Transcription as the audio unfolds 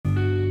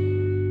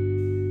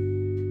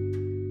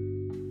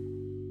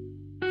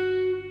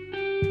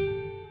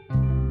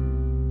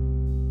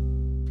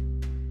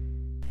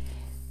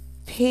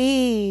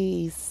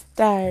Peace,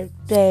 Star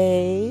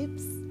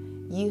Babes.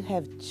 You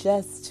have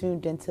just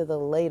tuned into the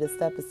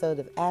latest episode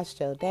of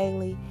Astro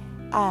Daily.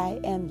 I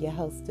am your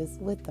hostess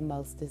with the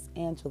mostest,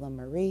 Angela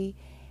Marie,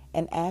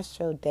 and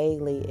Astro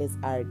Daily is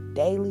our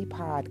daily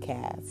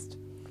podcast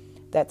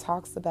that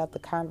talks about the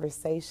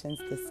conversations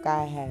the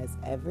sky has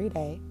every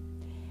day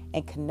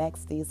and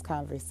connects these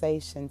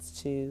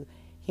conversations to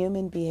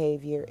human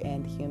behavior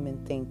and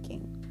human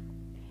thinking.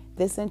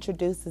 This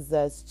introduces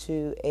us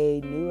to a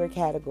newer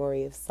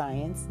category of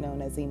science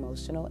known as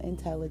emotional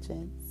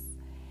intelligence.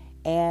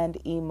 And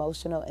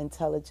emotional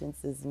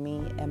intelligence is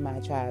me and my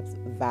tribe's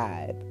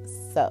vibe.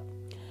 So,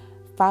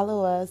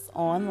 follow us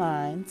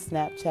online.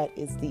 Snapchat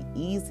is the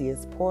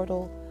easiest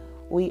portal.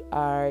 We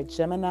are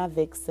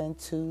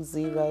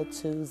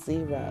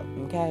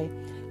𝓐𝓼𝓽𝓻𝓸, okay?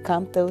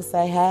 Come through,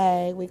 say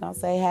hey. We're going to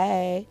say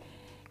hey.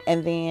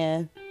 And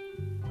then,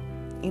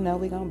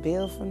 we're going to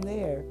build from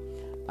there.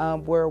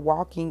 We're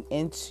walking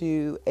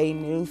into a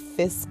new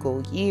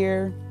fiscal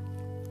year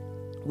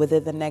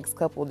within the next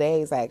couple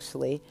days,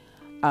 actually.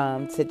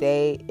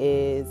 Today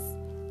is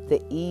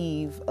the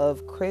eve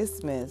of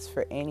Christmas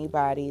for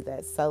anybody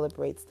that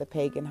celebrates the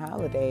pagan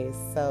holidays.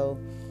 So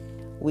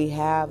we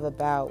have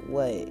about,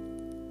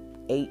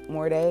 8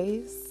 more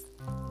days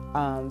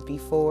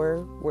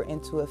before we're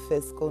into a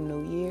fiscal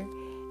new year.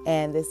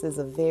 And this is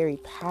a very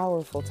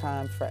powerful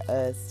time for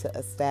us to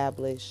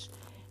establish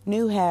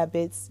new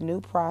habits,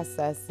 new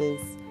processes,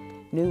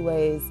 new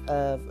ways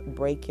of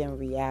breaking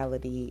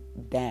reality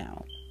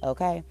down,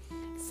 okay?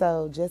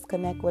 So just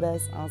connect with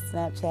us on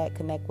Snapchat,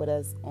 connect with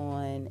us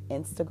on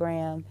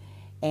Instagram,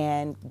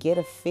 and get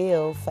a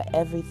feel for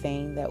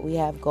everything that we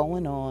have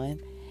going on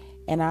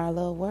in our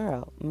little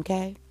world,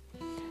 okay?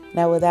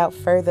 Now, without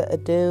further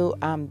ado,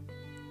 I'm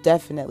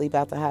definitely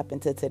about to hop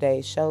into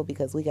today's show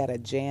because we got a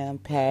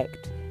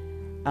jam-packed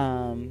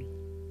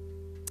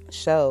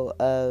show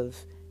of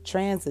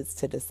transits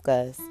to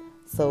discuss.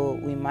 So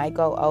we might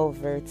go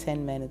over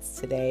 10 minutes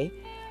today.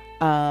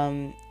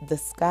 The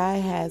sky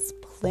has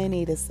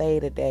plenty to say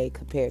today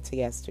compared to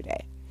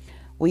yesterday.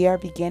 We are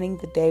beginning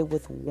the day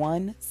with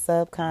one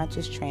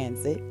subconscious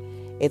transit.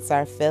 It's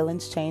our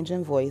feelings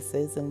changing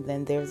voices, and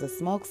then there's a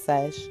smoke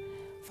sesh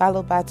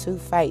followed by 2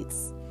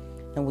 fights.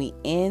 And we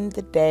end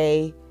the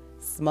day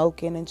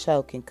smoking and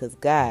choking because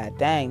god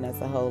dang,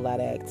 that's a whole lot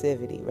of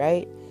activity,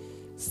 right?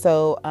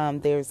 So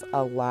there's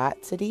a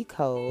lot to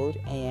decode,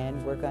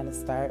 and we're going to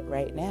start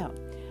right now.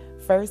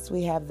 First,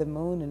 we have the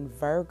moon in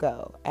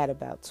Virgo at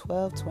about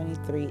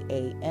 12:23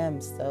 a.m.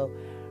 So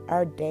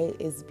our day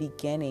is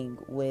beginning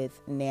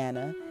with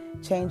Nana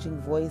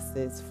changing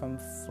voices from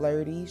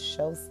flirty,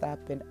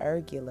 show-stopping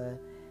Ursula,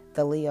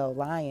 the Leo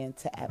lion,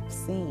 to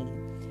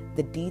Epstein,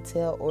 the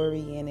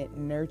detail-oriented,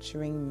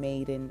 nurturing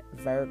maiden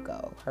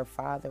Virgo. Her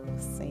father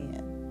was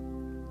Sin.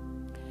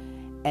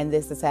 And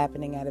this is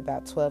happening at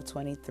about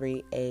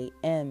 12:23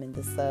 a.m. in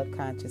the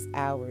subconscious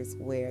hours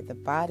where the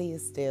body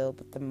is still,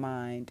 but the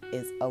mind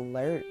is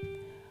alert.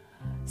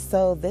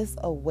 So this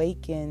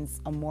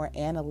awakens a more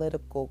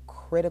analytical,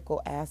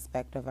 critical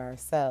aspect of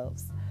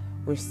ourselves.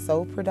 We're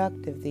so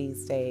productive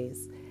these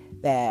days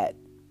that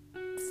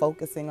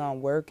focusing on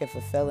work and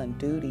fulfilling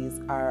duties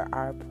are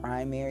our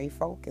primary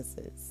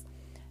focuses.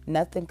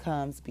 Nothing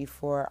comes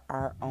before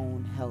our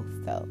own health,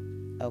 though,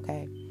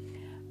 okay?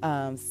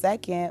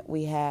 Second,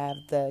 we have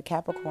the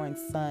Capricorn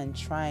sun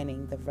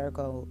trining the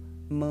Virgo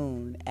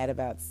moon at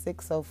about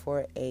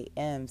 6:04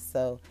 a.m.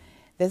 So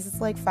this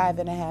is like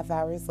 5.5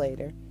 hours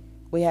later.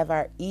 We have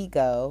our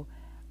ego,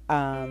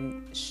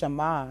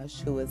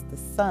 Shamash, who is the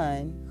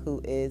sun, who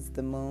is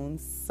the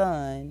moon's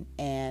son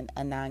and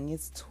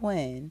Ananya's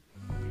twin.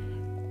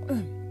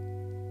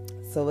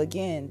 So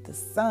again, the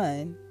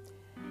sun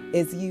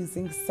is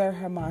using Sir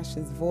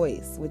Hamash's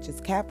voice, which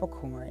is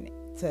Capricorn,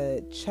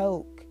 to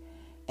choke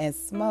and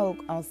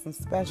smoke on some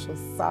special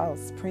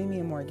sauce,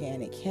 premium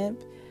organic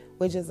hemp,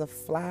 which is a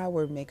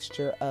flour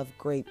mixture of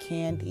grape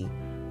candy,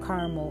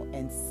 caramel,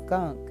 and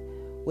skunk,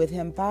 with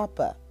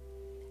Himbapa,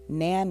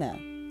 Nana,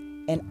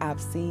 and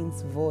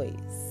Obscene's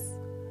voice.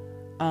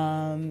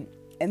 And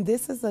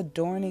this is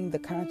adorning the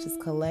conscious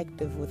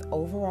collective with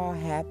overall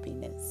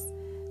happiness,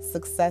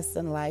 success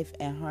in life,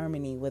 and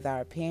harmony with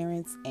our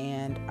parents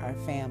and our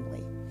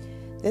family.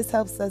 This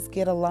helps us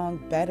get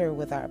along better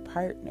with our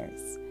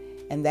partners.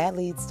 And that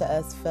leads to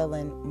us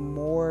feeling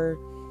more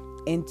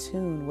in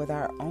tune with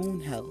our own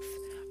health,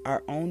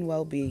 our own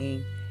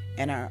well-being,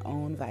 and our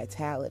own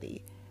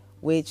vitality,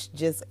 which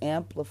just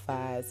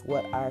amplifies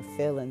what our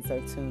feelings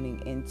are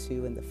tuning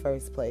into in the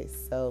first place.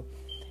 So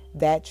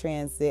that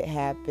transit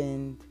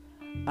happened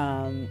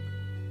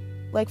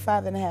like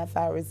 5.5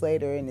 hours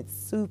later, and it's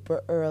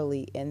super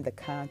early in the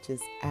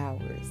conscious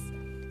hours.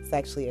 It's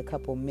actually a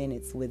couple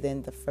minutes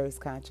within the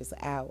first conscious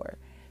hour.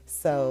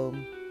 So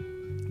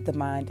the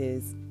mind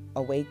is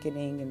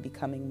awakening and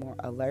becoming more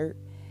alert,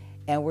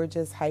 and we're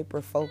just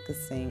hyper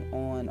focusing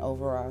on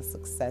overall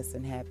success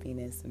and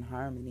happiness and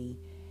harmony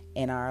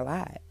in our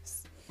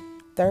lives.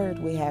 Third,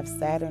 we have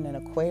Saturn in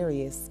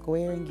Aquarius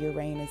squaring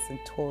Uranus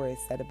and Taurus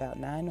at about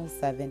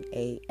 9:07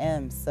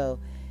 a.m. So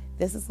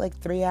This is like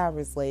 3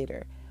 hours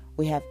later.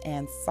 We have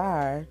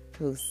Ansar,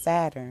 who's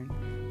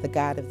Saturn, the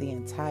god of the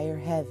entire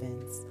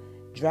heavens,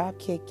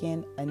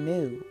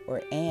 𝓲𝓬𝓻𝓸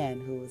or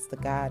An, who is the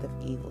god of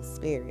evil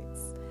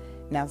spirits.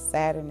 Now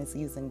Saturn is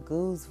using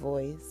Gu's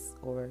voice,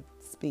 or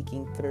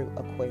speaking through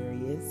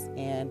Aquarius,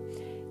 and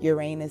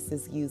Uranus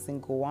is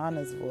using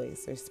Guana's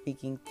voice, or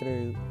speaking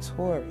through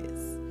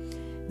Taurus.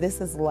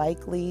 This is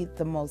likely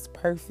the most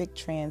perfect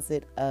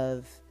transit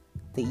of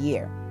the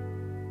year,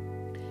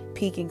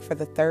 peaking for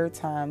the third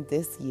time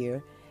this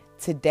year,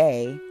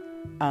 today,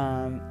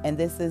 and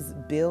this is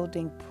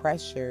building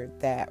pressure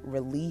that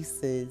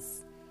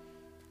releases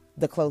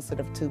the closer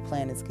the two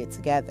planets get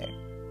together.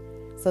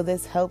 So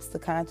this helps the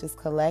conscious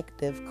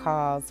collective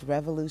cause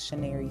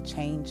revolutionary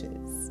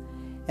changes.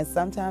 And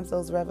sometimes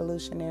those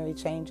revolutionary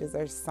changes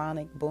are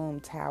sonic boom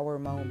tower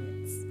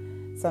moments.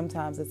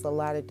 Sometimes it's a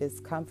lot of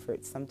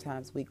discomfort.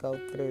 Sometimes we go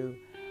through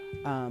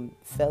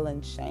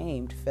feeling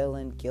shamed,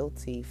 feeling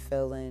guilty,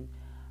 feeling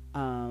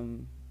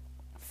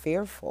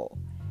fearful.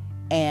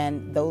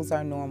 And those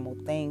are normal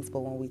things.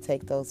 But when we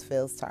take those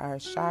feels to our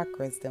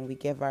chakras, then we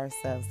give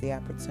ourselves the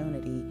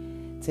opportunity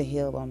to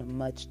heal on a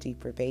much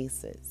deeper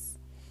basis.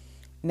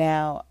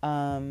 Now,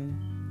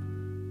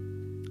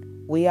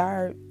 we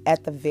are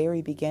at the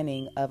very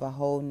beginning of a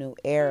whole new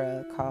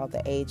era called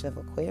the Age of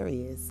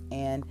Aquarius,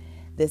 and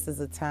this is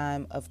a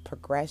time of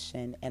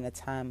progression and a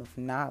time of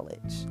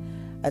knowledge,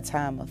 a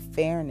time of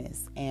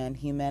fairness and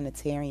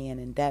humanitarian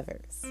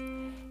endeavors.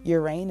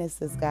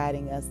 Uranus is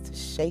guiding us to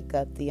shake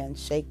up the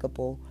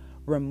unshakable,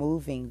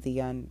 removing the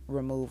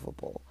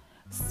unremovable,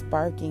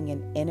 sparking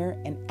an inner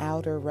and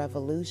outer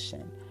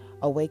revolution,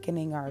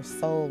 awakening our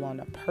soul on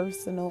a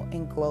personal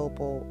and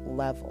global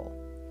level,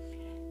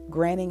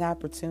 granting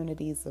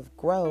opportunities of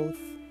growth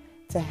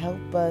to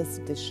help us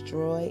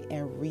destroy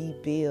and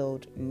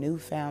rebuild new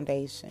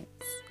foundations.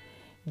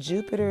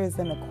 Jupiter is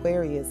in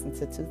Aquarius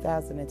until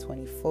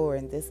 2024,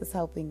 and this is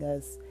helping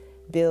us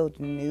build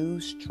new,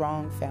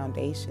 strong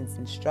foundations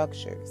and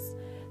structures,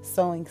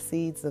 sowing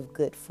seeds of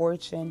good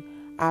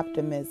fortune,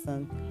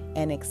 optimism,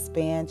 and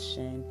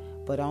expansion,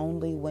 but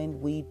only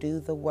when we do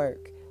the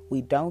work.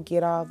 We don't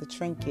get all the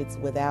trinkets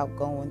without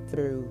going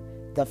through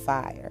the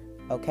fire,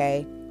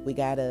 okay? We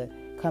got to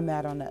come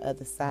out on the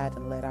other side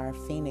and let our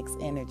phoenix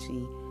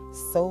energy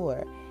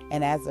soar.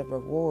 And as a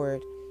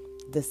reward,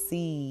 the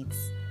seeds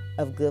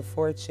of good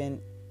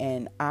fortune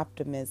and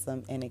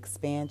optimism and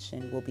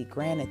expansion will be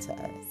granted to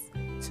us.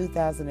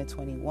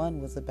 2021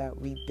 was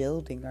about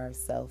rebuilding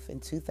ourselves,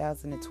 and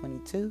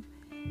 2022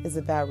 is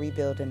about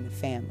rebuilding the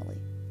family,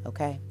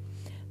 okay?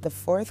 The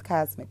fourth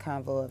cosmic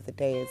convo of the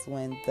day is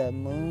when the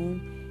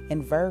moon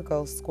in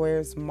Virgo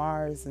squares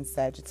Mars in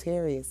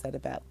Sagittarius at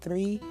about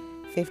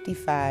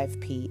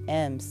 3:55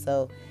 p.m.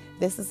 So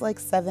this is like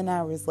 7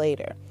 hours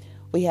later.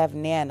 We have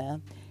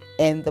Nana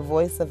in the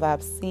voice of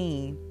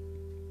obscene,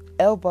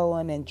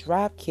 elbowing and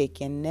drop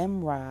kicking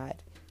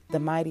Nimrod, the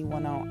mighty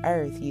one on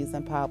earth,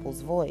 using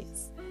Pabl's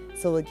voice.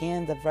 So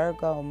again, the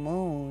Virgo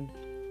moon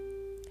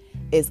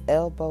is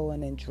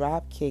elbowing and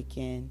drop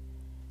kicking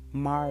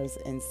Mars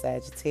in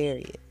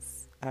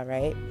Sagittarius. All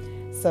right.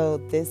 So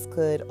this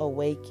could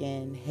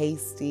awaken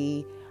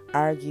hasty,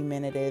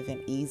 argumentative,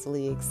 and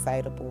easily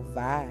excitable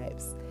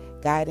vibes,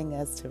 guiding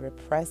us to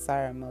repress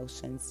our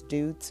emotions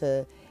due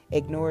to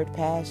ignored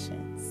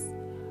passions.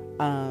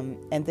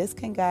 And this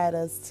can guide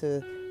us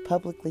to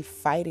publicly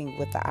fighting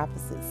with the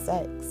opposite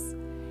sex.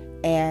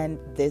 And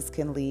this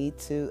can lead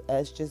to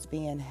us just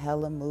being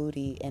hella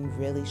moody and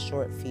really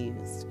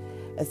short-fused.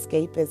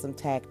 Escapism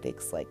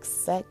tactics like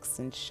sex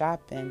and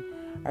shopping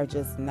are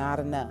just not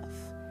enough.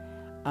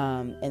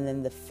 And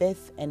then the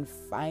fifth and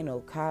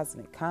final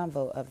cosmic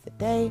convo of the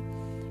day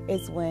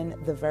is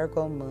when the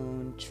Virgo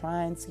moon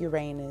trines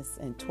Uranus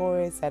and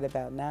Taurus at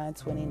about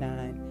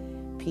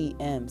 9:29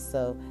 p.m.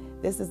 So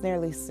this is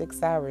nearly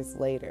 6 hours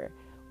later,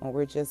 when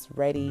we're just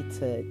ready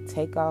to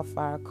take off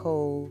our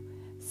coat,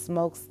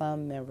 smoke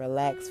some, and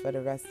relax for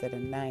the rest of the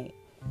night.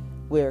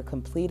 We're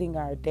completing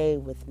our day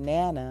with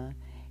Nana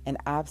and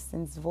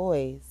Obstin's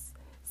voice,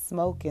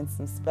 smoking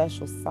some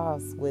special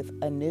sauce with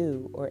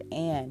Anu or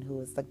An, who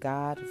is the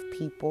god of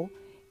people,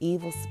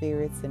 evil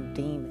spirits, and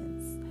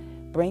demons,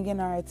 bringing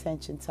our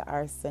attention to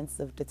our sense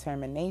of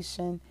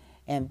determination,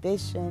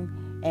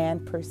 ambition,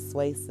 and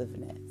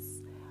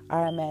persuasiveness.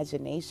 Our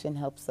imagination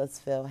helps us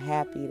feel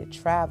happy to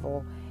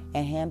travel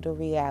and handle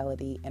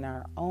reality in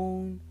our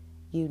own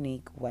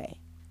unique way.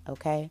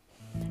 Okay?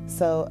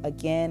 So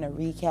again, a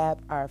recap,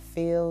 our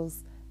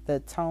feels, the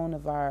tone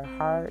of our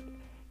heart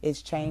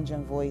is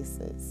changing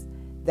voices.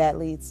 That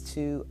leads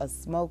to a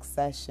smoke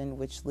session,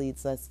 which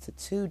leads us to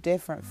two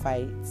different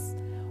fights.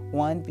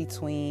 One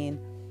between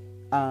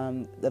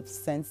the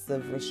sense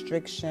of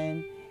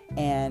restriction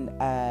and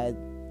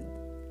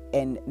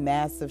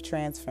massive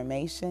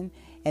transformation,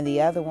 and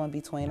the other one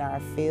between our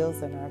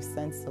feels and our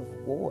sense of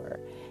war.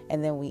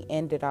 And then we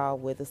end it all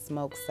with a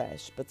smoke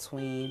sesh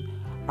between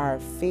our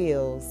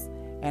feels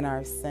and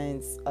our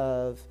sense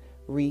of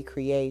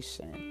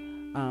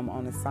recreation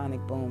on a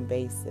sonic boom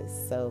basis.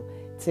 So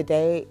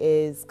Today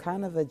is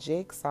kind of a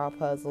jigsaw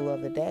puzzle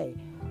of the day.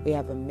 We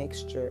have a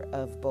mixture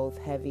of both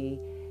heavy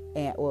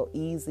and,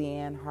 easy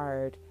and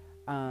hard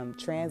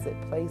transit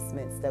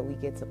placements that we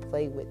get to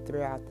play with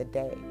throughout the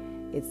day.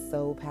 It's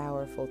so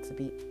powerful to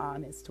be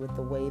honest with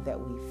the way that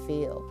we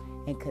feel,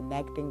 and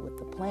connecting with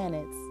the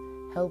planets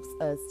helps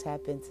us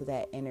tap into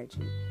that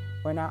energy.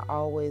 We're not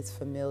always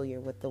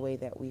familiar with the way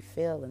that we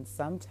feel, and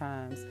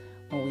sometimes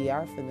when we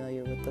are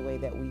familiar with the way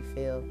that we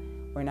feel,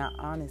 we're not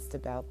honest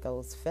about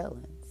those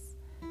feelings.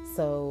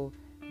 So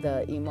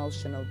the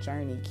emotional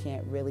journey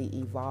can't really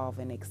evolve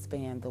and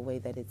expand the way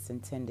that it's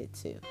intended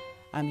to.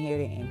 I'm here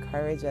to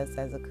encourage us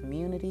as a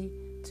community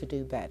to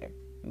do better,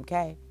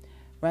 okay?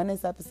 Run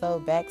this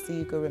episode back so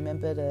you can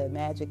remember the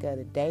magic of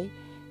the day.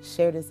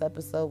 Share this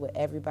episode with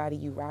everybody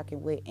you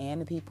rocking with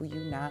and the people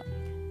you not.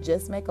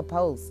 Just make a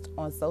post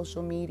on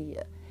social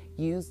media.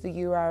 Use the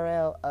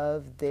URL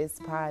of this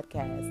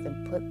podcast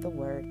and put the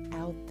word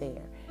out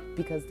there,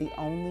 because the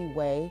only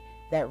way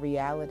that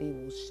reality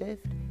will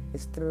shift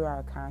is through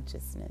our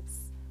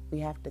consciousness. We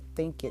have to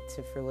think it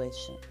to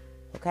fruition,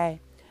 okay?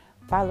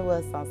 Follow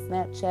us on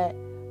Snapchat.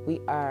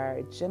 We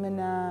are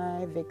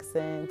Gemini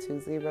Vixen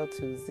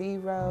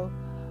 2020.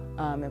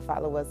 And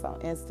follow us on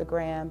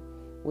Instagram.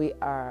 We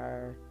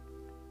are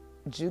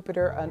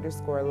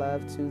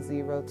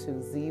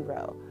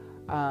Jupiter_love2020.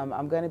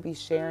 I'm going to be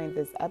sharing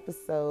this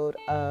episode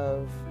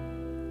of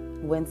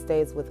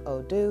Wednesdays with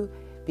Odu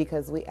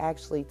because we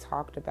actually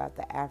talked about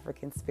the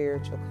African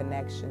spiritual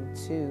connection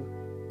to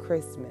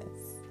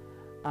Christmas,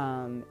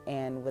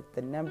 and what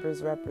the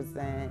numbers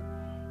represent,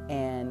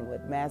 and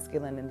what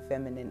masculine and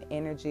feminine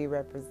energy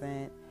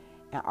represent,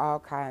 and all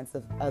kinds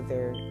of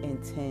other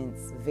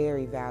intense,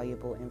 very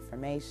valuable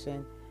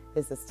information.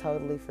 This is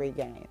totally free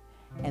game,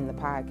 and the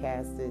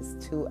podcast is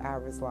 2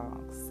 hours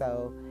long.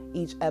 So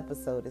each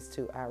episode is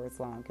 2 hours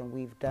long, and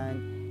we've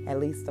done at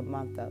least a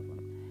month of them.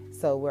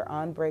 So we're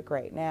on break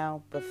right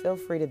now, but feel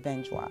free to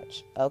binge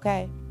watch,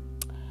 okay?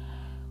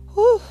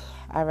 Whew.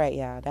 All right,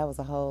 y'all. That was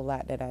a whole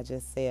lot that I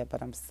just said,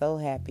 but I'm so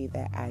happy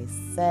that I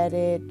said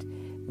it.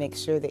 Make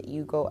sure that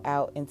you go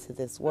out into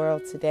this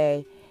world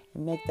today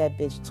and make that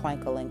bitch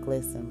twinkle and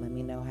glisten. Let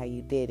me know how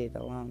you did it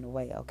along the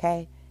way,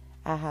 okay?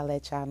 I'll holler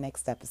at y'all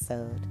next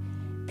episode.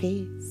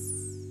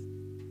 Peace.